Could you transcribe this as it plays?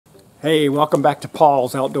Hey, welcome back to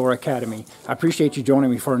Paul's Outdoor Academy. I appreciate you joining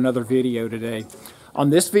me for another video today. On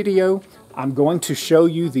this video, I'm going to show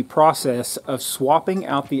you the process of swapping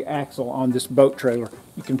out the axle on this boat trailer.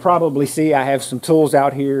 You can probably see I have some tools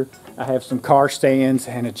out here. I have some car stands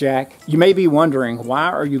and a jack. You may be wondering, why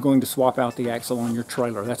are you going to swap out the axle on your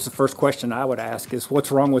trailer? That's the first question I would ask, is what's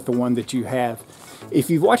wrong with the one that you have? If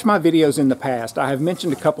you've watched my videos in the past, I have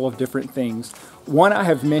mentioned a couple of different things. One, I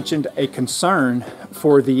have mentioned a concern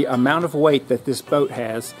for the amount of weight that this boat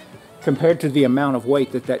has compared to the amount of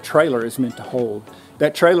weight that that trailer is meant to hold.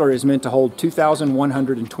 That trailer is meant to hold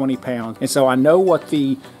 2,120 pounds, and so I know what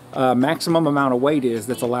the maximum amount of weight is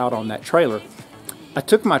that's allowed on that trailer. I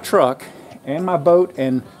took my truck and my boat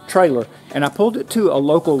and trailer and I pulled it to a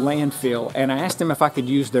local landfill, and I asked them if I could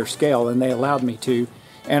use their scale, and they allowed me to,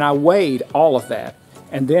 and I weighed all of that.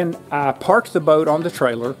 And then I parked the boat on the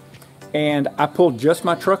trailer and I pulled just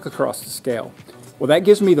my truck across the scale. Well, that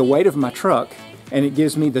gives me the weight of my truck, and it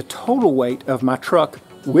gives me the total weight of my truck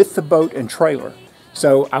with the boat and trailer.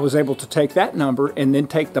 So I was able to take that number and then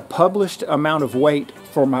take the published amount of weight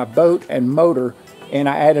for my boat and motor, and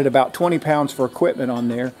I added about 20 pounds for equipment on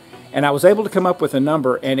there. And I was able to come up with a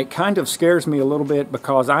number, and it kind of scares me a little bit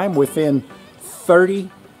because I'm within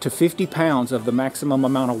 30 to 50 pounds of the maximum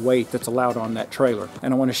amount of weight that's allowed on that trailer.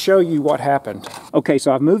 And I want to show you what happened. Okay,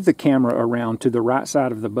 so I've moved the camera around to the right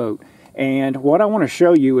side of the boat. And what I want to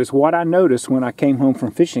show you is what I noticed when I came home from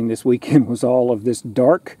fishing this weekend was all of this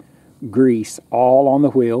dark grease all on the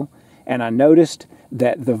wheel. And I noticed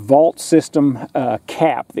that the vault system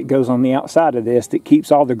cap that goes on the outside of this that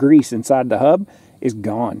keeps all the grease inside the hub is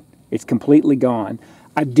gone. It's completely gone.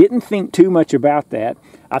 I didn't think too much about that.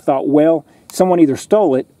 I thought, well, someone either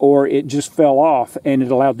stole it or it just fell off and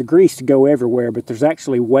it allowed the grease to go everywhere, but there's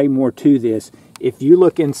actually way more to this. If you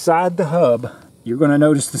look inside the hub, you're going to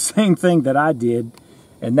notice the same thing that I did,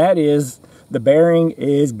 and that is the bearing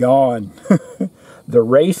is gone. The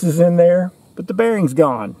race is in there, but the bearing's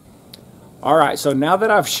gone. Alright, so now that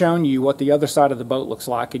I've shown you what the other side of the boat looks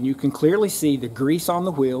like, and you can clearly see the grease on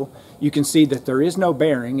the wheel, you can see that there is no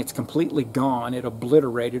bearing. It's completely gone. It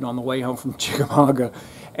obliterated on the way home from Chickamauga.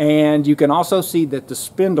 And you can also see that the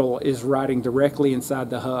spindle is riding directly inside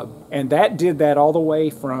the hub. And that did that all the way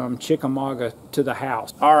from Chickamauga to the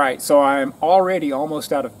house. Alright, so I'm already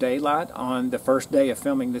almost out of daylight on the first day of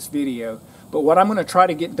filming this video. But what I'm going to try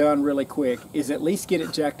to get done really quick is at least get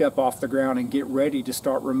it jacked up off the ground and get ready to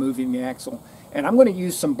start removing the axle. And I'm going to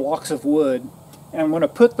use some blocks of wood, and I'm going to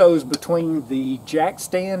put those between the jack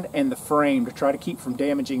stand and the frame to try to keep from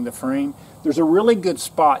damaging the frame. There's a really good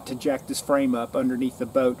spot to jack this frame up underneath the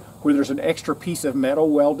boat where there's an extra piece of metal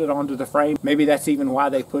welded onto the frame. Maybe that's even why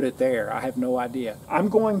they put it there. I have no idea. I'm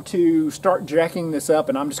going to start jacking this up,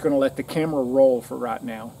 and I'm just going to let the camera roll for right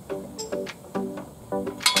now.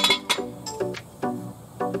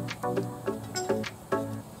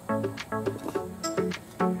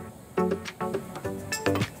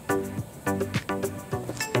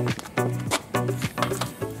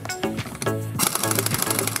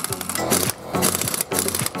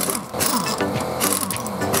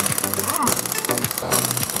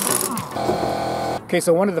 Okay,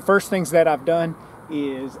 so one of the first things that I've done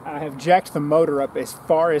is I have jacked the motor up as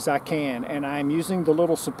far as I can, and I'm using the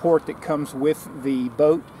little support that comes with the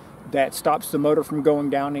boat that stops the motor from going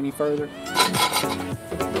down any further.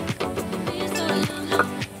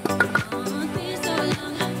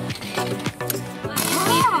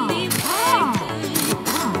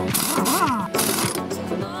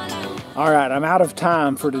 Alright, I'm out of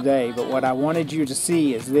time for today, but what I wanted you to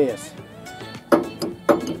see is this.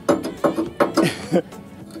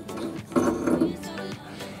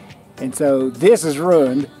 And so this is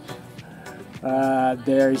ruined.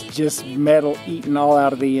 There's just metal eating all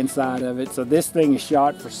out of the inside of it. So this thing is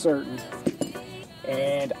shot for certain.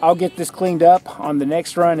 And I'll get this cleaned up on the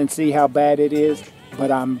next run and see how bad it is.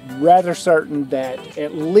 But I'm rather certain that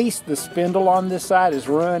at least the spindle on this side is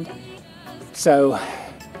ruined. So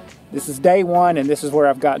this is day one, and this is where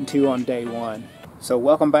I've gotten to on day one. So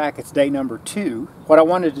welcome back, it's day number 2. What I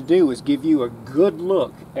wanted to do is give you a good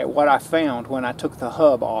look at what I found when I took the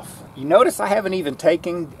hub off. You notice I haven't even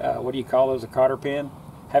taken, what do you call those, a cotter pin?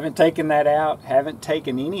 Haven't taken that out, haven't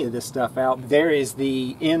taken any of this stuff out. There is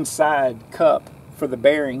the inside cup for the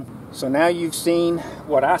bearing. So now you've seen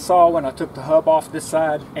what I saw when I took the hub off this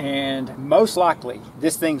side, and most likely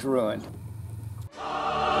this thing's ruined.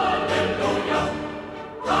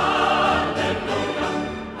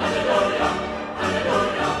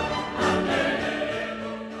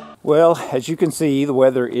 Well, as you can see, the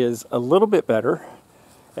weather is a little bit better.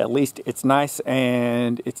 At least it's nice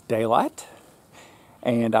and it's daylight.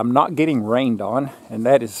 and I'm not getting rained on, and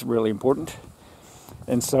that is really important.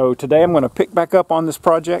 And so today I'm going to pick back up on this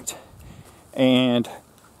project, and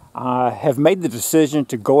I have made the decision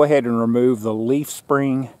to go ahead and remove the leaf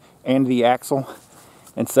spring and the axle.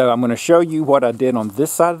 And so I'm going to show you what I did on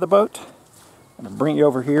this side of the boat. I'm going to bring you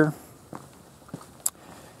over here.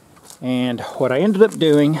 And what I ended up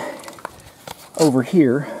doing over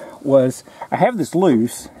here was, I have this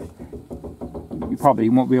loose. You probably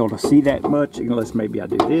won't be able to see that much unless maybe I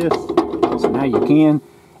do this. So now you can.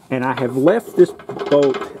 And I have left this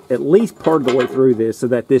bolt at least part of the way through this so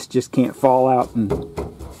that this just can't fall out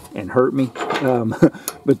and hurt me.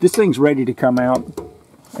 But this thing's ready to come out.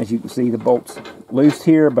 As you can see, the bolt's loose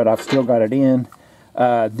here, but I've still got it in.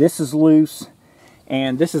 This is loose,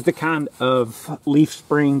 and this is the kind of leaf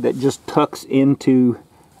spring that just tucks into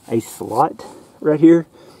a slot right here.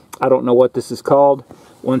 I don't know what this is called.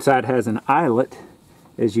 One side has an eyelet,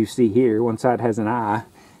 as you see here. One side has an eye,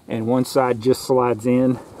 and one side just slides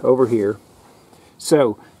in over here.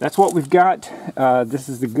 So that's what we've got. This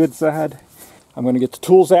is the good side. I'm going to get the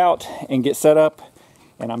tools out and get set up,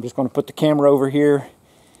 and I'm just going to put the camera over here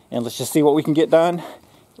and let's just see what we can get done.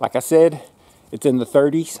 Like I said, it's in the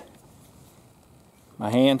 30s. My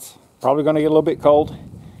hands probably going to get a little bit cold.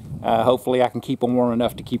 Hopefully I can keep them warm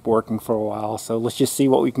enough to keep working for a while. So let's just see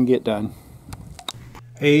what we can get done.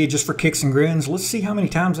 Hey, just for kicks and grins, let's see how many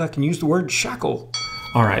times I can use the word shackle.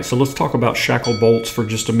 All right, so let's talk about shackle bolts for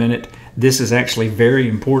just a minute. This is actually very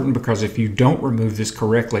important because if you don't remove this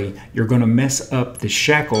correctly, you're going to mess up the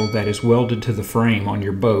shackle that is welded to the frame on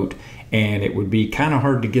your boat, and it would be kind of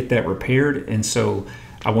hard to get that repaired. And so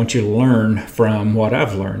I want you to learn from what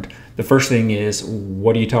I've learned. The first thing is,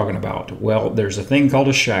 what are you talking about? Well, there's a thing called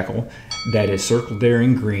a shackle that is circled there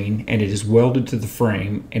in green, and it is welded to the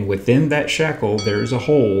frame, and within that shackle there is a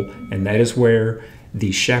hole, and that is where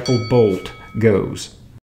the shackle bolt goes.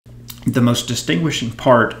 The most distinguishing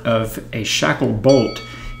part of a shackle bolt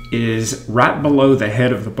is right below the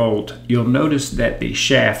head of the bolt. You'll notice that the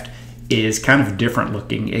shaft is kind of different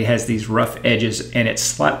looking. It has these rough edges, and it's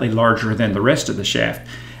slightly larger than the rest of the shaft.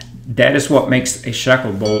 That is what makes a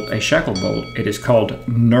shackle bolt a shackle bolt. It is called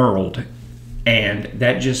knurled, and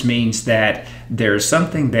that just means that there's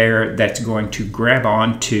something there that's going to grab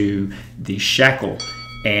onto the shackle.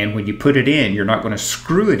 And when you put it in, you're not going to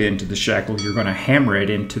screw it into the shackle, you're going to hammer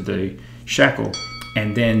it into the shackle,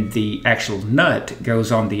 and then the actual nut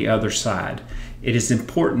goes on the other side. It is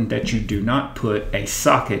important that you do not put a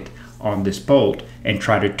socket on this bolt and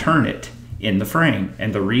try to turn it in the frame.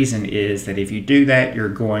 And the reason is that if you do that, you're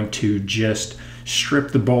going to just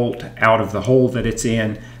strip the bolt out of the hole that it's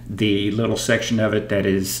in. The little section of it that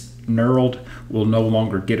is knurled will no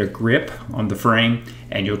longer get a grip on the frame,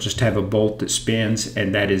 and you'll just have a bolt that spins,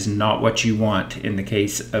 and that is not what you want in the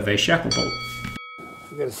case of a shackle bolt.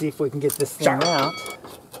 We've got to see if we can get this thing out.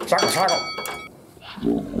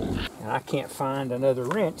 And I can't find another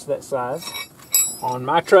wrench that size. On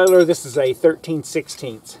my trailer, this is a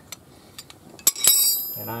 13/16.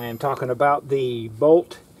 And I am talking about the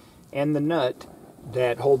bolt and the nut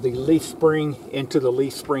that hold the leaf spring into the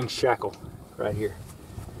leaf spring shackle right here.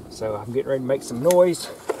 So I'm getting ready to make some noise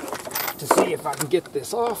to see if I can get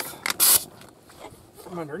this off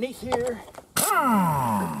from underneath here.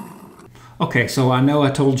 Okay, so I know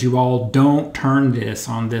I told you all don't turn this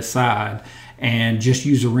on this side and just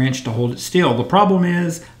use a wrench to hold it still. The problem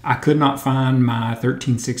is I could not find my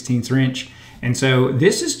 13/16 wrench, and so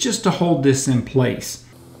this is just to hold this in place.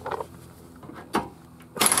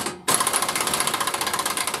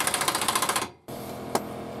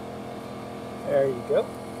 There you go.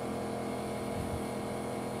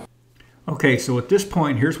 Okay, so at this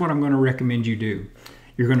point, here's what I'm going to recommend you do.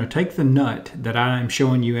 You're going to take the nut that I'm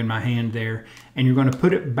showing you in my hand there, and you're going to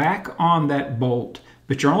put it back on that bolt,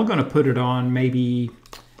 but you're only going to put it on maybe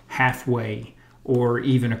halfway or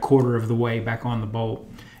even a quarter of the way back on the bolt.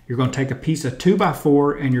 You're going to take a piece of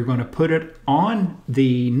 2x4 and you're going to put it on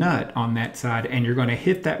the nut on that side, and you're going to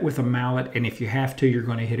hit that with a mallet, and if you have to, you're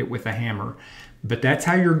going to hit it with a hammer. But that's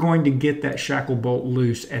how you're going to get that shackle bolt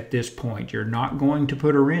loose at this point. You're not going to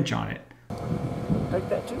put a wrench on it. Take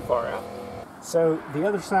that too far out. So the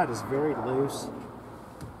other side is very loose.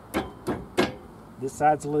 This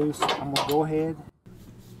side's loose. I'm going to go ahead.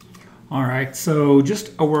 All right, so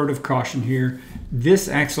just a word of caution here. This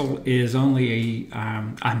axle is only a,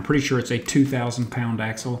 I'm pretty sure it's a 2,000-pound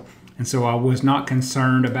axle. And so I was not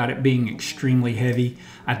concerned about it being extremely heavy.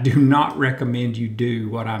 I do not recommend you do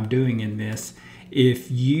what I'm doing in this.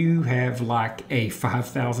 If you have like a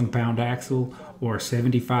 5,000-pound axle or a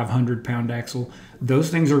 7,500-pound axle, those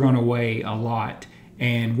things are going to weigh a lot.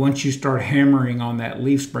 And once you start hammering on that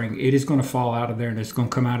leaf spring, it is going to fall out of there, and it's going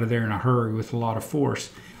to come out of there in a hurry with a lot of force.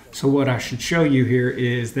 So what I should show you here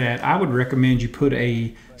is that I would recommend you put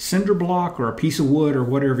a cinder block or a piece of wood or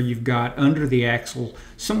whatever you've got under the axle,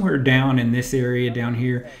 somewhere down in this area down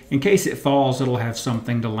here. In case it falls, it'll have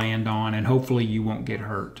something to land on, and hopefully you won't get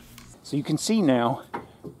hurt. So you can see now,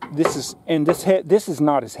 this is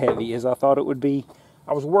not as heavy as I thought it would be.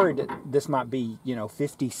 I was worried that this might be,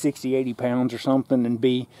 50, 60, 80 pounds or something and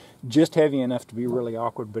be just heavy enough to be really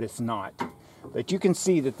awkward, but it's not. But you can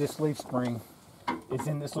see that this leaf spring is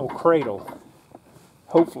in this little cradle.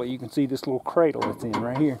 Hopefully you can see this little cradle it's in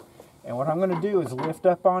right here. And what I'm going to do is lift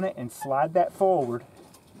up on it and slide that forward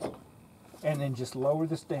and then just lower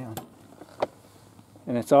this down.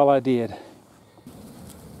 And that's all I did.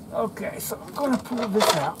 Okay, so I'm going to pull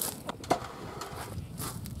this out.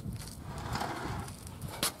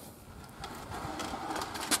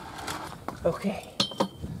 Okay,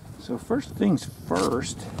 so first things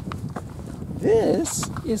first, this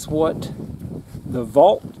is what the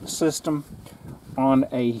vault system on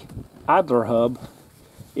a idler hub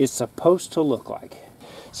is supposed to look like.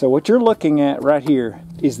 So what you're looking at right here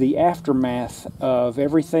is the aftermath of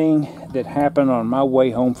everything that happened on my way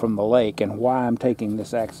home from the lake and why I'm taking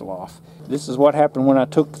this axle off. This is what happened when I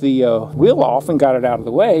took the wheel off and got it out of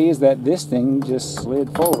the way, is that this thing just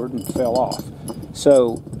slid forward and fell off.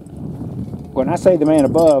 So when I say the man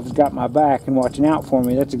above's got my back and watching out for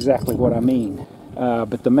me, that's exactly what I mean.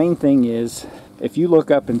 But the main thing is, if you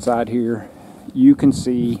look up inside here, you can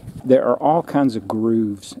see there are all kinds of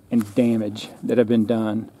grooves and damage that have been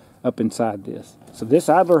done up inside this. So this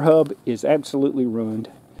idler hub is absolutely ruined.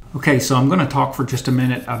 Okay, so I'm going to talk for just a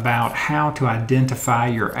minute about how to identify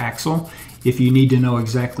your axle. If you need to know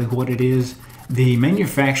exactly what it is, the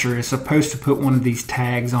manufacturer is supposed to put one of these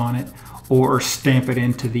tags on it or stamp it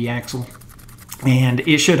into the axle. And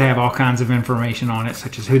it should have all kinds of information on it,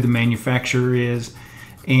 such as who the manufacturer is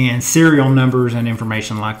and serial numbers and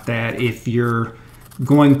information like that. If you're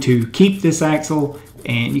going to keep this axle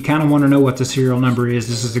and you kind of want to know what the serial number is,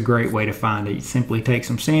 this is a great way to find it. You simply take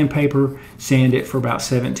some sandpaper, sand it for about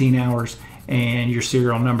 17 hours, and your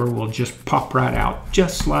serial number will just pop right out,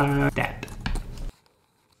 just like that.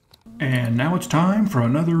 And now it's time for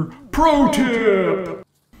another pro tip.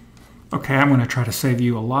 Okay, I'm going to try to save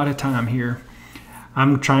you a lot of time here.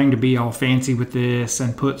 I'm trying to be all fancy with this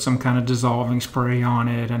and put some kind of dissolving spray on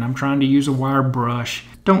it, and I'm trying to use a wire brush.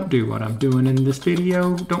 Don't do what I'm doing in this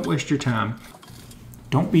video. Don't waste your time.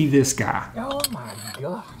 Don't be this guy. Oh my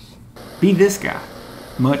gosh. Be this guy.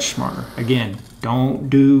 Much smarter. Again, don't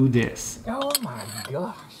do this. Oh my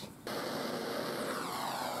gosh.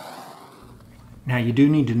 Now you do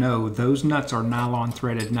need to know those nuts are nylon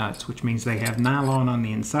threaded nuts, which means they have nylon on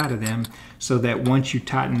the inside of them so that once you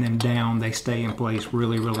tighten them down, they stay in place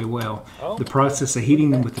really, really well. The process of heating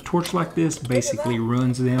them with the torch like this basically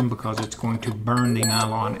ruins them because it's going to burn the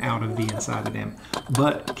nylon out of the inside of them.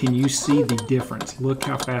 But can you see the difference? Look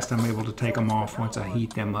how fast I'm able to take them off once I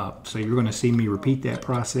heat them up. So you're going to see me repeat that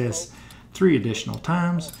process 3 additional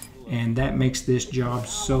times, and that makes this job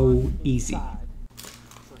so easy.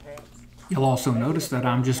 You'll also notice that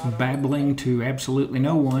I'm just babbling to absolutely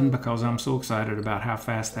no one because I'm so excited about how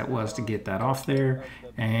fast that was to get that off there.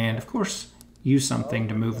 And of course, use something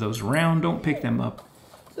to move those around. Don't pick them up.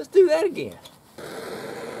 Let's do that again.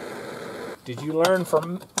 Did you learn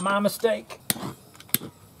from my mistake?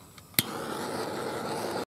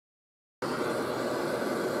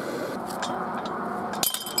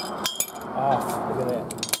 Off. Look at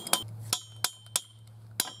that.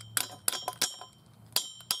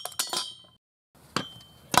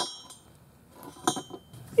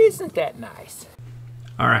 Isn't that nice?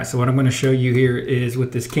 Alright, so what I'm going to show you here is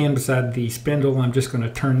with this can beside the spindle, I'm just going to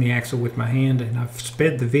turn the axle with my hand, and I've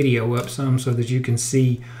sped the video up some so that you can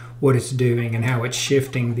see what it's doing and how it's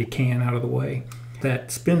shifting the can out of the way.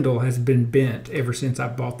 That spindle has been bent ever since I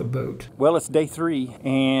bought the boat. Well, it's day 3,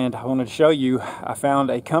 and I wanted to show you I found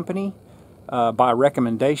a company by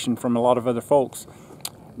recommendation from a lot of other folks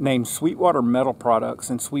named Sweetwater Metal Products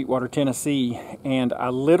in Sweetwater, Tennessee, and I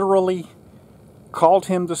literally called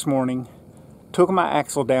him this morning, took my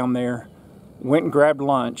axle down there, went and grabbed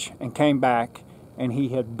lunch, and came back, and he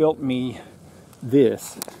had built me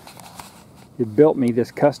this. He built me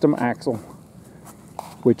this custom axle,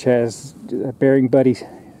 which has a bearing buddy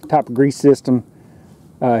top grease system.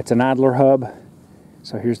 It's an idler hub.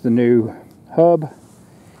 So here's the new hub.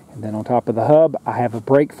 And then on top of the hub, I have a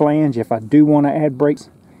brake flange if I do want to add brakes.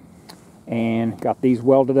 And got these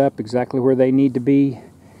welded up exactly where they need to be.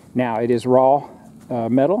 Now it is raw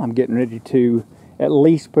metal. I'm getting ready to at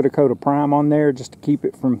least put a coat of prime on there just to keep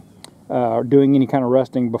it from doing any kind of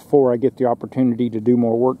rusting before I get the opportunity to do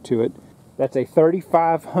more work to it. That's a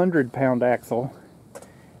 3,500 pound axle,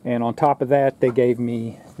 and on top of that they gave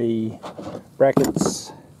me the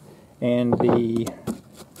brackets and the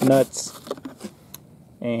nuts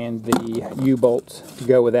and the U-bolts to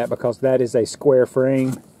go with that, because that is a square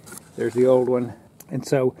frame. There's the old one. And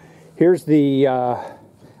so here's the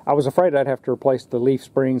I was afraid I'd have to replace the leaf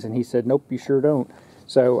springs, and he said nope, you sure don't.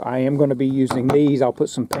 So I am going to be using these. I'll put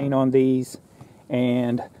some paint on these,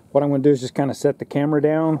 and what I'm going to do is just kind of set the camera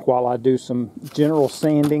down while I do some general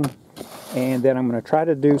sanding, and then I'm going to try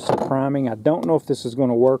to do some priming. I don't know if this is going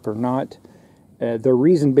to work or not. The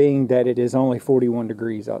reason being that it is only 41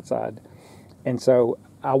 degrees outside, and so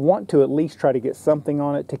I want to at least try to get something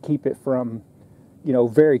on it to keep it from, you know,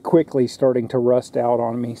 very quickly starting to rust out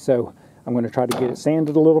on me. So I'm going to try to get it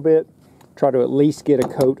sanded a little bit, try to at least get a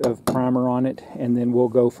coat of primer on it, and then we'll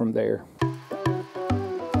go from there.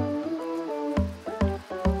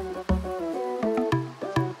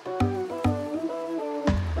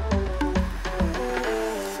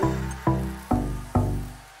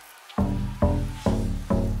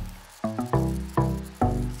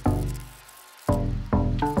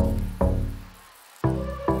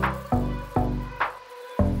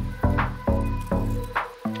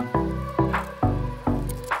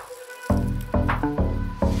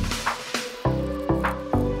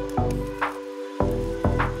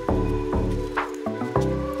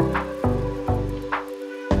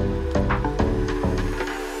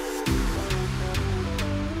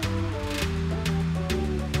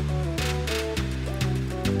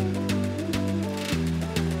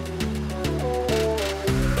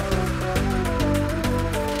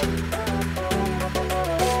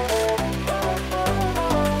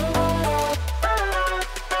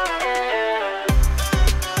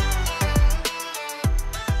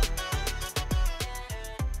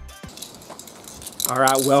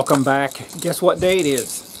 Alright, welcome back. Guess what day it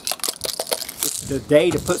is? It's the day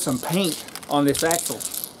to put some paint on this axle.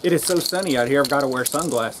 It is so sunny out here, I've got to wear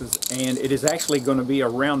sunglasses, and it is actually going to be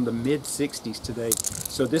around the mid-60s today.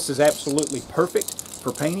 So this is absolutely perfect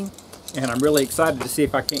for painting, and I'm really excited to see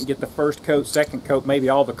if I can't get the first coat, second coat, maybe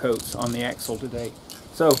all the coats on the axle today.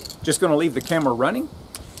 So just going to leave the camera running,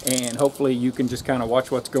 and hopefully you can just kind of watch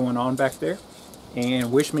what's going on back there,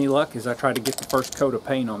 and wish me luck as I try to get the first coat of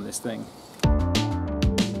paint on this thing.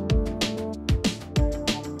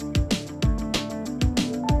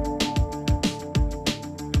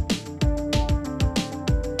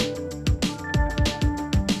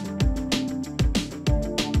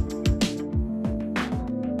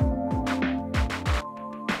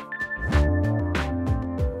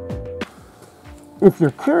 If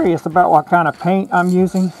you're curious about what kind of paint I'm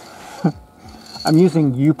using, I'm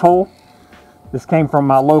using U-Pole. This came from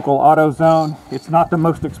my local AutoZone. It's not the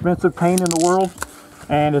most expensive paint in the world,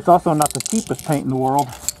 and it's also not the cheapest paint in the world.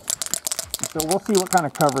 So we'll see what kind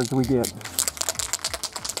of coverage we get.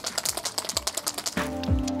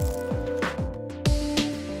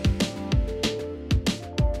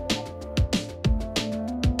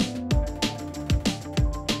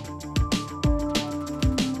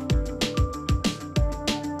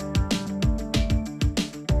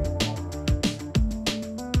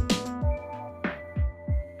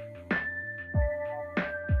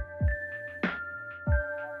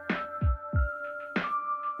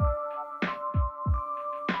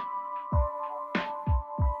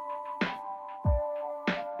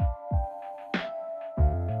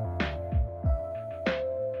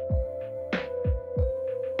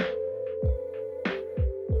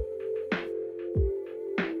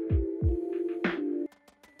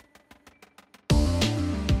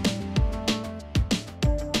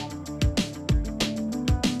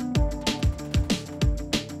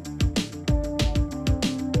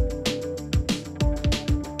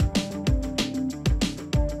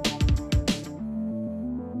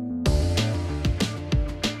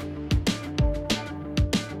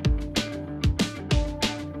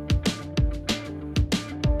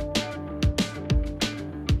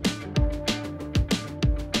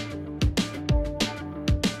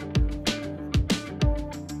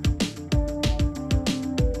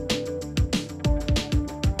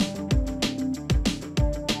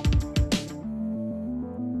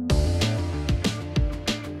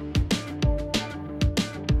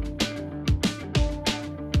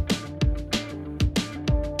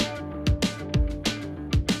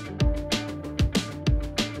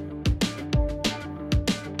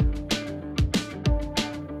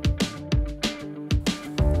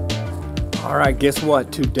 Alright, guess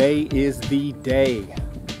what? Today is the day.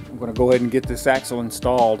 I'm going to go ahead and get this axle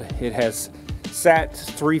installed. It has sat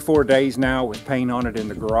 3-4 days now with paint on it in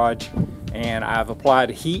the garage, and I've applied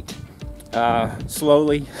heat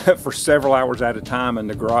slowly for several hours at a time in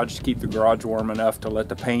the garage to keep the garage warm enough to let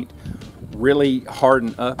the paint really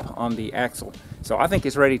harden up on the axle. So I think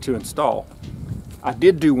it's ready to install. I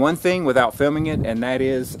did do one thing without filming it, and that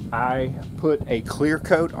is I put a clear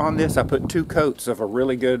coat on this. I put 2 coats of a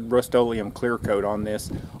really good Rust-Oleum clear coat on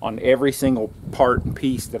this, on every single part and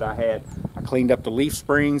piece that I had. I cleaned up the leaf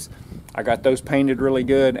springs, I got those painted really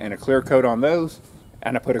good, and a clear coat on those,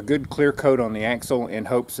 and I put a good clear coat on the axle in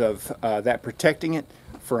hopes of that protecting it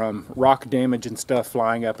from rock damage and stuff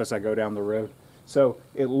flying up as I go down the road. So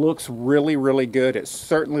it looks really, really good. It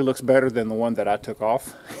certainly looks better than the one that I took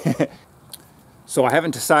off. So I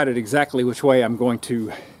haven't decided exactly which way I'm going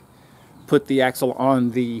to put the axle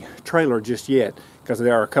on the trailer just yet, because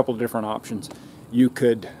there are a couple of different options. You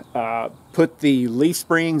could put the leaf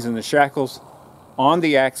springs and the shackles on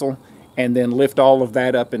the axle and then lift all of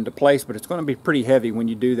that up into place, but it's going to be pretty heavy when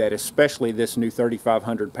you do that, especially this new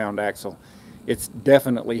 3,500 pound axle. It's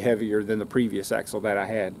definitely heavier than the previous axle that I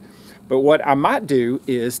had. But what I might do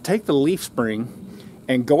is take the leaf spring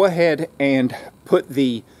and go ahead and put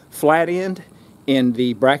the flat end in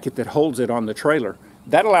the bracket that holds it on the trailer.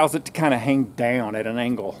 That allows it to kind of hang down at an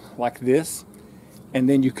angle like this, and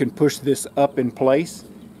then you can push this up in place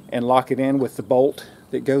and lock it in with the bolt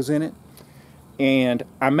that goes in it. And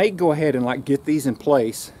I may go ahead and like get these in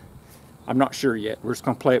place. I'm not sure yet. We're just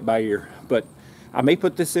gonna play it by ear, but I may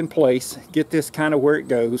put this in place, get this kind of where it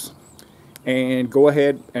goes, and go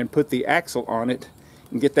ahead and put the axle on it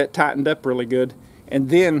and get that tightened up really good, and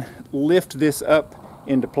then lift this up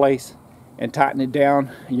into place and tighten it down,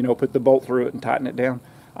 you know, put the bolt through it and tighten it down.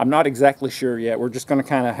 I'm not exactly sure yet. We're just going to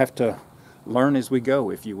kind of have to learn as we go,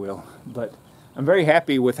 if you will. But I'm very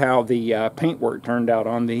happy with how the paint work turned out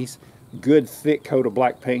on these. Good thick coat of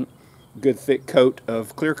black paint, good thick coat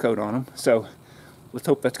of clear coat on them. So let's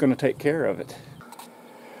hope that's going to take care of it.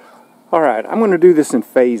 All right, I'm going to do this in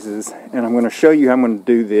phases, and I'm going to show you how I'm going to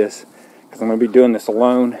do this, because I'm going to be doing this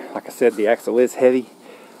alone. Like I said, the axle is heavy.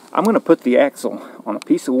 I'm going to put the axle on a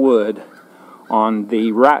piece of wood on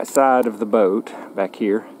the right side of the boat back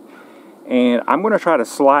here, and I'm going to try to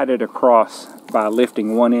slide it across by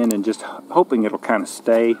lifting one end and just hoping it'll kind of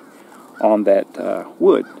stay on that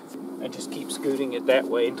wood. And just keep scooting it that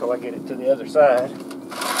way until I get it to the other side.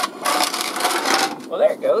 Well,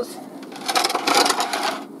 there it goes.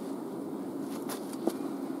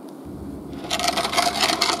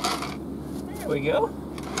 There we go.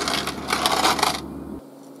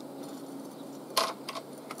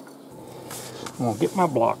 I'm going to get my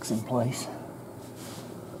blocks in place.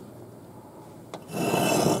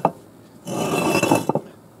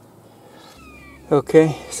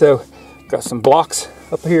 Okay, so got some blocks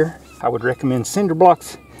up here. I would recommend cinder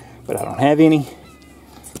blocks, but I don't have any.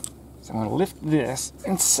 So I'm going to lift this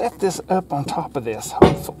and set this up on top of this,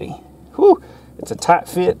 hopefully. Whew, it's a tight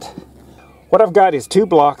fit. What I've got is 2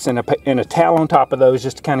 blocks and a towel on top of those,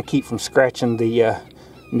 just to kind of keep from scratching the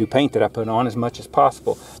new paint that I put on as much as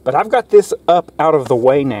possible. But I've got this up out of the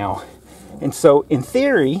way now, and so in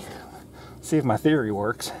theory, see if my theory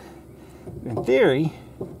works. In theory,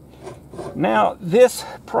 now this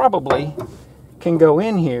probably can go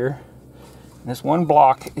in here. This one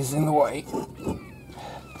block is in the way,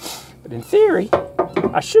 but in theory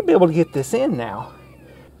I should be able to get this in now.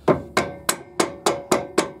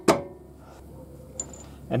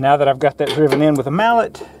 And now that I've got that driven in with a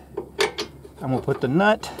mallet, I'm going to put the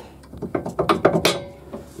nut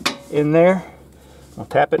in there. I'll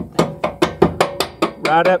tap it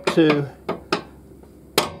right up to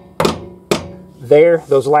there.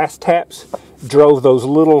 Those last taps drove those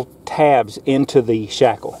little tabs into the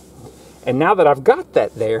shackle. And now that I've got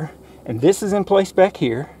that there, and this is in place back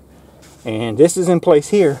here, and this is in place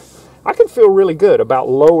here, I can feel really good about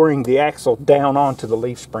lowering the axle down onto the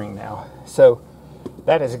leaf spring now. So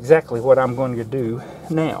that is exactly what I'm going to do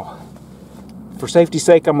now. For safety's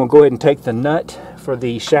sake, I'm going to go ahead and take the nut for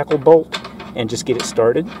the shackle bolt and just get it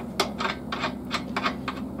started.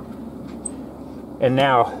 And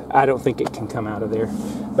now I don't think it can come out of there,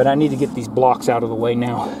 but I need to get these blocks out of the way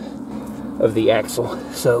now of the axle.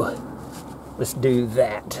 So let's do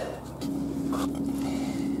that.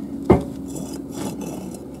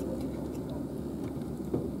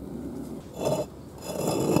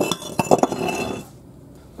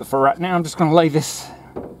 But for right now, I'm just going to lay this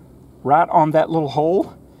right on that little hole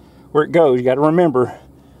where it goes. You got to remember,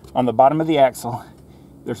 on the bottom of the axle,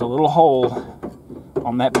 there's a little hole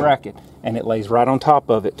on that bracket, and it lays right on top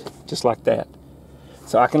of it, just like that.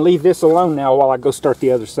 So I can leave this alone now while I go start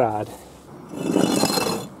the other side.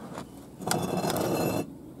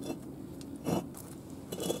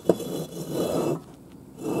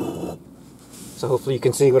 So hopefully you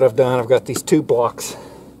can see what I've done. I've got these 2 blocks.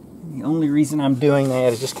 The only reason I'm doing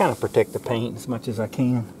that is just kind of protect the paint as much as I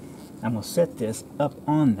can. I'm going to set this up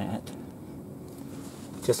on that,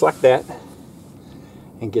 just like that,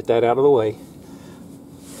 and get that out of the way.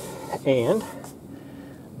 And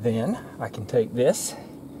then I can take this.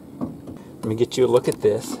 Let me get you a look at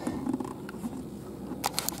this.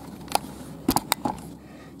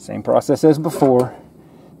 Same process as before.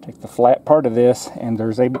 Take the flat part of this, and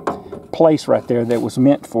there's a place right there that was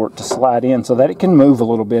meant for it to slide in so that it can move a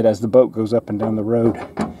little bit as the boat goes up and down the road.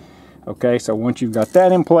 Okay, so once you've got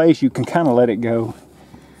that in place, you can kind of let it go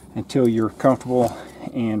until you're comfortable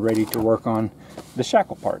and ready to work on the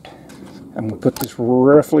shackle part. I'm going to put this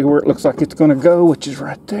roughly where it looks like it's going to go, which is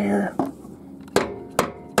right there.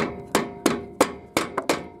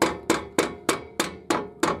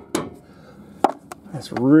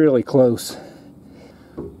 That's really close.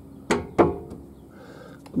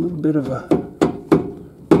 A little bit of a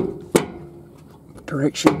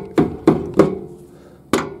direction.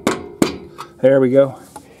 There we go.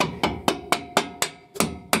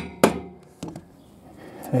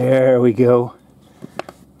 There we go.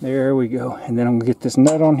 There we go. And then I'm going to get this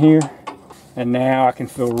nut on here. And now I can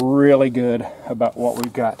feel really good about what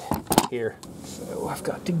we've got here. So I've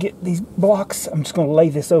got to get these blocks. I'm just going to lay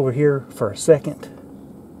this over here for a second.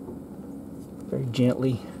 Very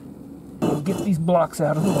gently. We'll get these blocks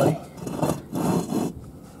out of the way.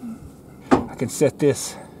 I can set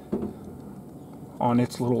this on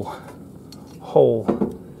its little hole.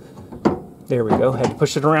 There we go. Had to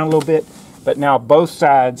push it around a little bit, but now both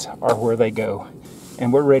sides are where they go,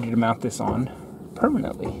 and we're ready to mount this on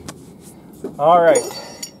permanently. All right.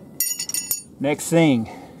 Next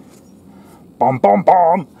thing. Bom, bom,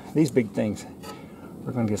 bom. These big things.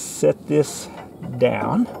 We're going to just set this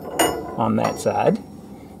down on that side.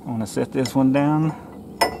 I want to set this one down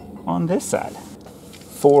on this side.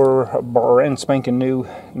 4 brand spanking new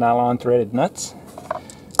nylon threaded nuts.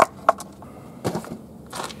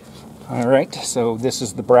 Alright, so this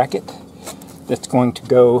is the bracket that's going to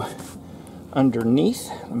go underneath.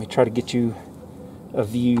 Let me try to get you a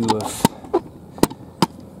view of,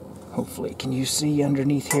 hopefully, can you see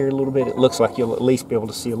underneath here a little bit? It looks like you'll at least be able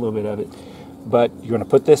to see a little bit of it. But you're going to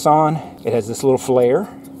put this on. It has this little flare,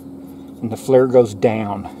 and the flare goes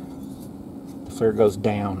down. The flare goes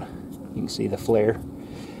down. You can see the flare.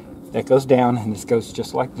 That goes down, and this goes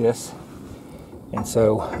just like this. And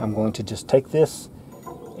so I'm going to just take this,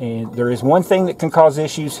 and there is one thing that can cause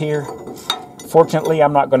issues here. Fortunately,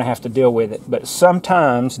 I'm not going to have to deal with it, but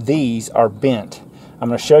sometimes these are bent. I'm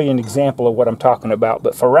going to show you an example of what I'm talking about,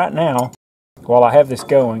 but for right now, while I have this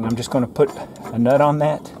going, I'm just going to put a nut on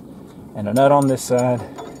that and a nut on this side.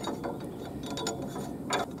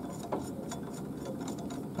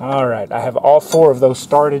 Alright, I have all 4 of those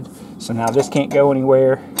started, so now this can't go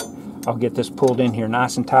anywhere. I'll get this pulled in here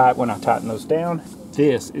nice and tight when I tighten those down.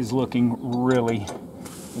 This is looking really,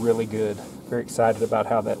 really good. Very excited about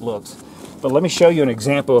how that looks. But let me show you an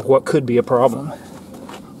example of what could be a problem.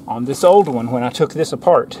 On this old one, when I took this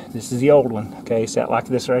apart, this is the old one, okay, sat like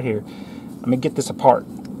this right here. Let me get this apart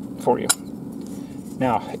for you.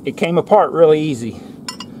 Now, it came apart really easy.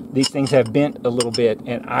 These things have bent a little bit,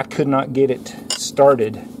 and I could not get it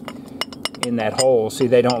started in that hole. See,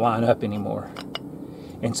 they don't line up anymore.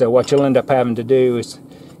 And so what you'll end up having to do is,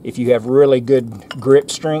 if you have really good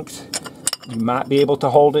grip strength, you might be able to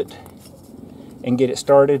hold it and get it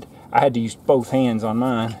started. I had to use both hands on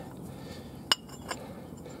mine.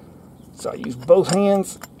 So I used both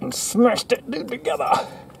hands and smashed that dude together.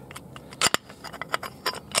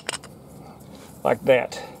 Like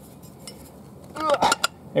that.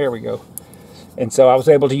 There we go. And so I was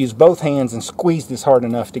able to use both hands and squeeze this hard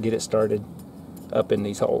enough to get it started up in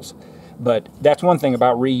these holes. But that's one thing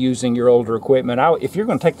about reusing your older equipment. If you're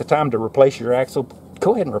going to take the time to replace your axle,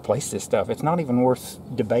 go ahead and replace this stuff. It's not even worth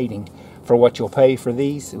debating for what you'll pay for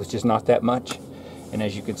these. It was just not that much. And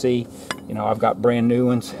as you can see, you know, I've got brand new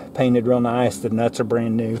ones painted real nice. The nuts are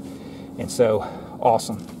brand new. And so,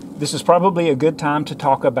 awesome. This is probably a good time to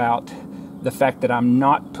talk about the fact that I'm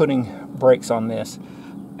not putting brakes on this.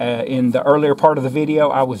 In the earlier part of the video,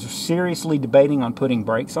 I was seriously debating on putting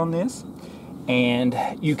brakes on this. And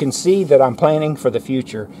you can see that I'm planning for the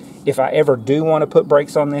future. If I ever do want to put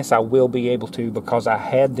brakes on this, I will be able to, because I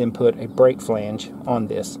had them put a brake flange on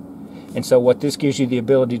this. And so what this gives you the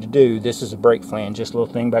ability to do, this is a brake flange, this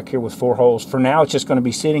little thing back here with 4 holes. For now, it's just going to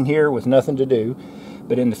be sitting here with nothing to do.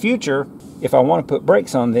 But in the future, if I want to put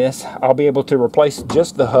brakes on this, I'll be able to replace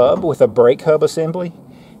just the hub with a brake hub assembly,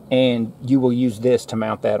 and you will use this to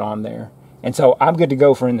mount that on there. And so I'm good to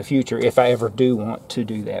go for in the future if I ever do want to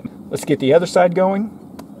do that. Let's get the other side going.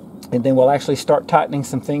 and then we'll actually start tightening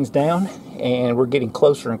some things down, and we're getting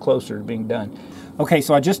closer and closer to being done. Okay,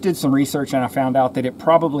 so I just did some research and I found out that it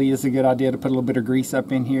probably is a good idea to put a little bit of grease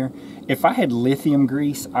up in here. If I had lithium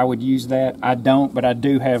grease, I would use that. I don't, but I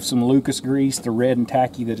do have some Lucas grease, the red and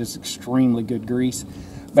tacky, that is extremely good grease.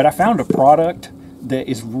 But I found a product that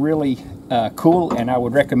is really cool, and I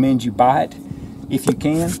would recommend you buy it if you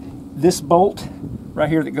can. This bolt right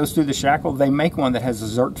here that goes through the shackle, they make one that has a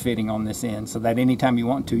Zerk fitting on this end, so that anytime you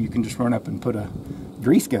want to, you can just run up and put a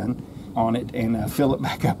grease gun on it and fill it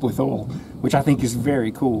back up with oil, which I think is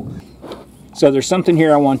very cool. So there's something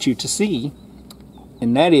here I want you to see,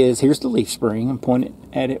 and that is, here's the leaf spring. I'm pointing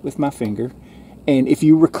at it with my finger, and if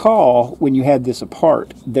you recall when you had this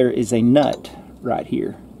apart, there is a nut right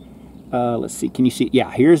here. Let's see, can you see it?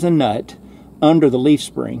 Yeah, here's a nut under the leaf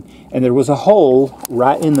spring, and there was a hole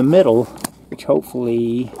right in the middle, which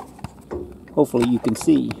hopefully you can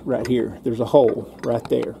see right here. There's a hole right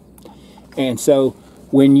there. And so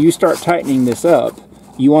when you start tightening this up,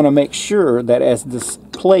 you want to make sure that as this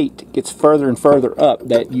plate gets further and further up,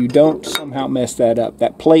 that you don't somehow mess that up.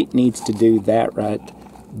 That plate needs to do that right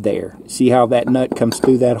there. See how that nut comes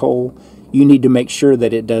through that hole? You need to make sure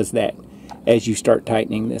that it does that as you start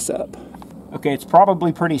tightening this up. Okay, it's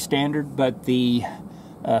probably pretty standard, but the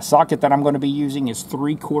socket that I'm going to be using is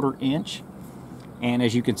 3/4 inch. And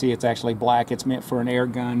as you can see, it's actually black. It's meant for an air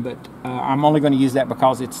gun, but I'm only going to use that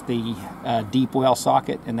because it's the deep well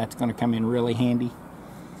socket, and that's going to come in really handy.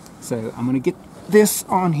 So I'm going to get this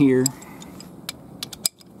on here.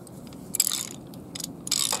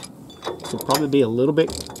 This will probably be a little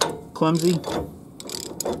bit clumsy,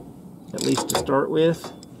 at least to start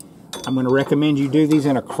with. I'm going to recommend you do these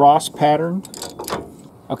in a cross pattern.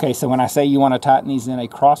 Okay, so when I say you want to tighten these in a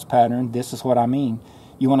cross pattern, this is what I mean.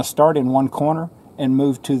 You want to start in one corner and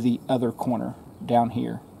move to the other corner down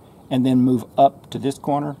here, and then move up to this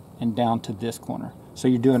corner and down to this corner. So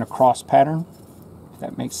you're doing a cross pattern, if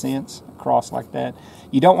that makes sense, a cross like that.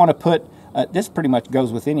 You don't want to put, this pretty much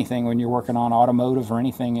goes with anything when you're working on automotive or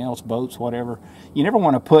anything else, boats, whatever. You never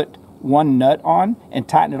want to put one nut on and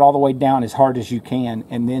tighten it all the way down as hard as you can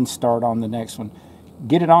and then start on the next one.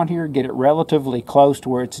 Get it on here, get it relatively close to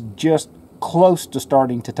where it's just close to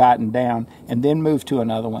starting to tighten down, and then move to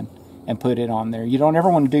another one and put it on there. You don't ever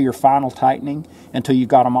want to do your final tightening until you've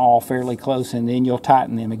got them all fairly close, and then you'll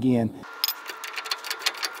tighten them again.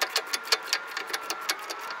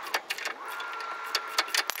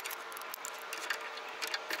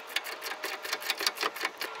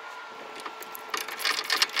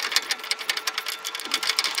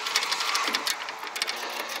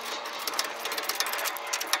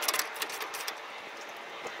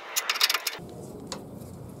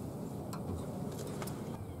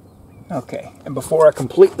 Okay, and before I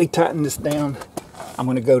completely tighten this down, I'm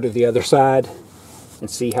going to go to the other side and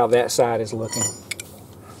see how that side is looking.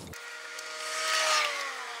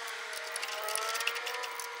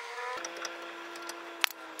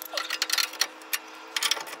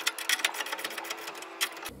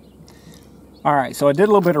 Alright, so I did a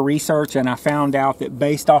little bit of research, and I found out that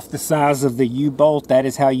based off the size of the U-bolt, that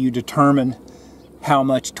is how you determine how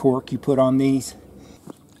much torque you put on these.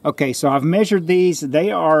 Okay, so I've measured these. They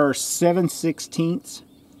are 7/16,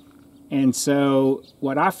 and so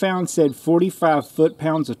what I found said 45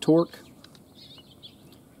 foot-pounds of torque.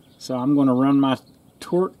 So I'm going to run my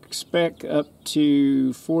torque spec up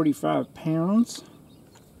to 45 pounds.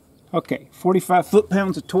 Okay, 45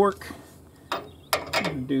 foot-pounds of torque. I'm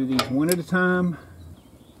going to do these one at a time.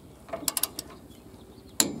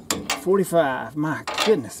 45, my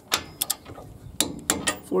goodness.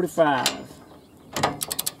 45.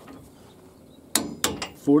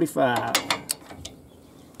 45,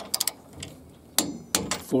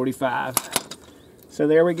 45. So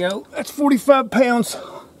there we go. That's 45 pounds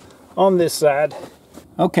on this side.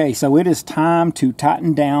 Okay, so it is time to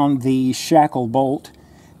tighten down the shackle bolt,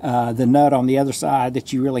 the nut on the other side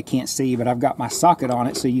that you really can't see, but I've got my socket on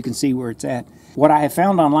it so you can see where it's at. What I have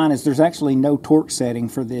found online is there's actually no torque setting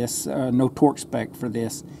for this, no torque spec for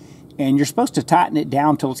this. And you're supposed to tighten it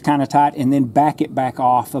down till it's kind of tight and then back it back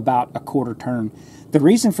off about a quarter turn. The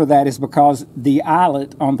reason for that is because the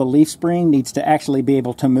eyelet on the leaf spring needs to actually be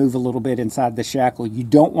able to move a little bit inside the shackle. You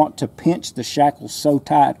don't want to pinch the shackle so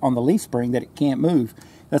tight on the leaf spring that it can't move.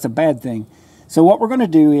 That's a bad thing. So what we're going to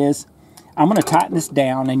do is, I'm going to tighten this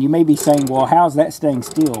down, and you may be saying, well, how's that staying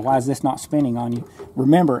still? Why is this not spinning on you?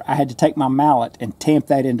 Remember, I had to take my mallet and tamp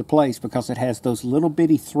that into place because it has those little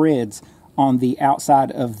bitty threads on the outside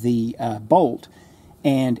of the bolt,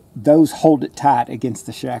 and those hold it tight against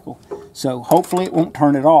the shackle. So hopefully it won't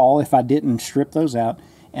turn at all if I didn't strip those out.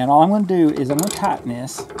 And all I'm going to do is I'm going to tighten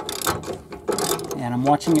this, and that. I'm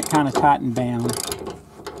watching it kind of tighten down.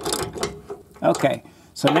 Okay,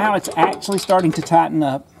 so now it's actually starting to tighten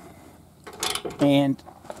up, and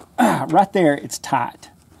right there it's tight.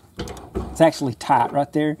 It's actually tight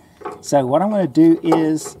right there. So what I'm going to do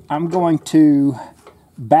is I'm going to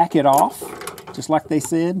back it off, just like they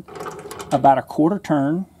said, about a quarter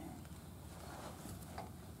turn.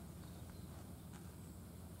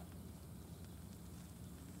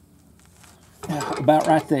 About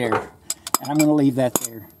right there. And I'm going to leave that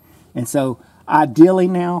there. And so ideally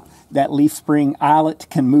now that leaf spring eyelet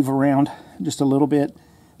can move around just a little bit.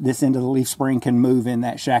 This end of the leaf spring can move in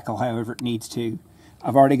that shackle however it needs to.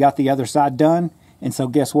 I've already got the other side done, and so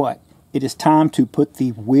guess what? It is time to put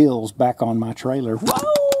the wheels back on my trailer.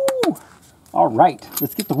 Whoa! All right,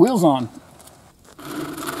 let's get the wheels on.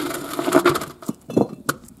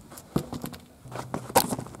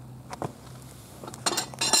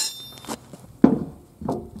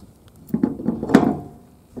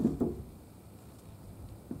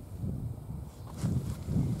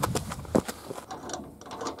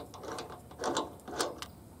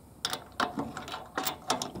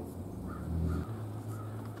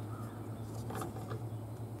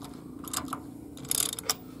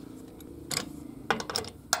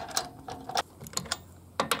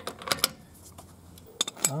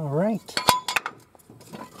 All right.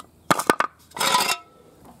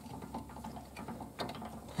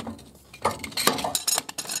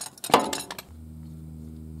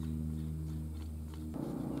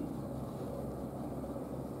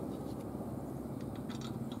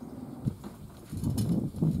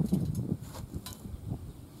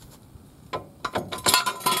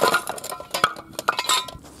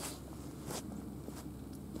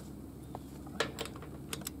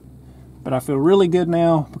 But I feel really good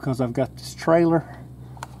now because I've got this trailer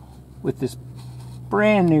with this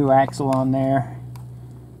brand new axle on there.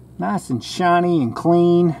 Nice and shiny and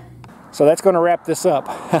clean. So that's going to wrap this up.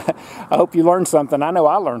 I hope you learned something. I know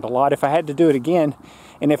I learned a lot. If I had to do it again,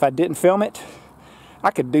 and if I didn't film it,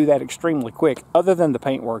 I could do that extremely quick. Other than the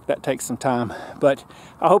paint work, that takes some time. But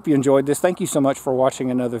I hope you enjoyed this. Thank you so much for watching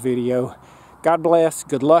another video. God bless.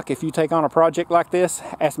 Good luck if you take on a project like this.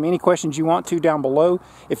 Ask me any questions you want to down below.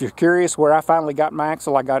 If you're curious where I finally got my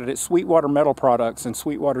axle, I got it at Sweetwater Metal Products in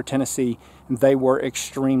Sweetwater, Tennessee, and they were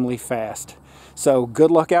extremely fast. So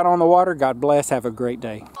good luck out on the water. God bless. Have a great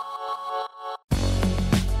day.